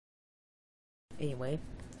Anyway,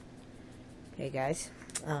 hey guys,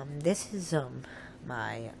 this is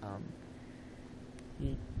my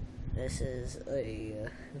this is a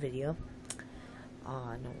video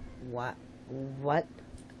on why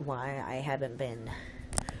I haven't been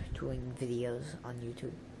doing videos on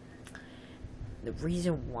YouTube. The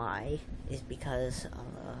reason why is because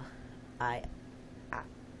now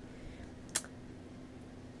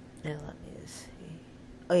let me see.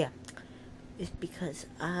 Oh yeah, it's because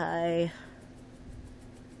I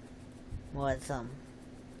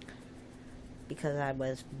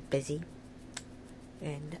was busy,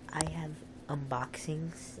 and I have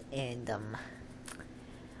unboxings and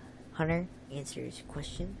Hunter answers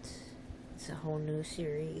questions. It's a whole new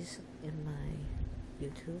series in my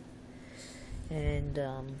YouTube, and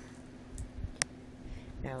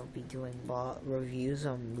I will be doing reviews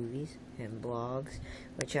on movies and blogs,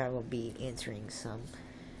 which I will be answering some,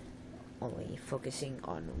 only focusing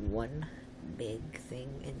on one big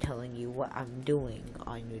thing and telling you what I'm doing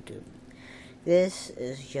on YouTube. This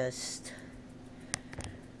is just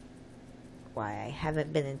why I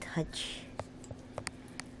haven't been in touch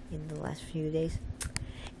in the last few days.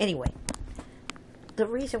 Anyway, the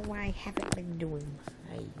reason why I haven't been doing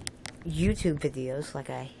my YouTube videos like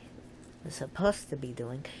I was supposed to be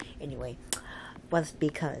doing, anyway, was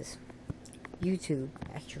because YouTube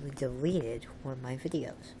actually deleted one of my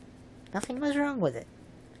videos. Nothing was wrong with it.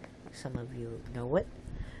 Some of you know it.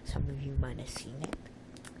 Some of you might have seen it.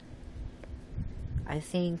 I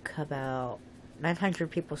think about 900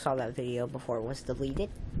 people saw that video before it was deleted.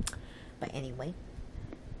 But anyway,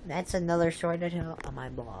 that's another story to tell on my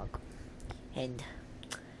blog. And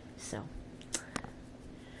so,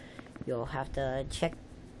 you'll have to check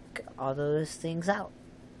all those things out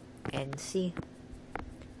and see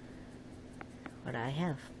what I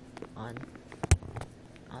have on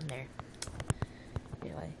there.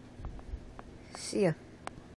 Anyway, see ya.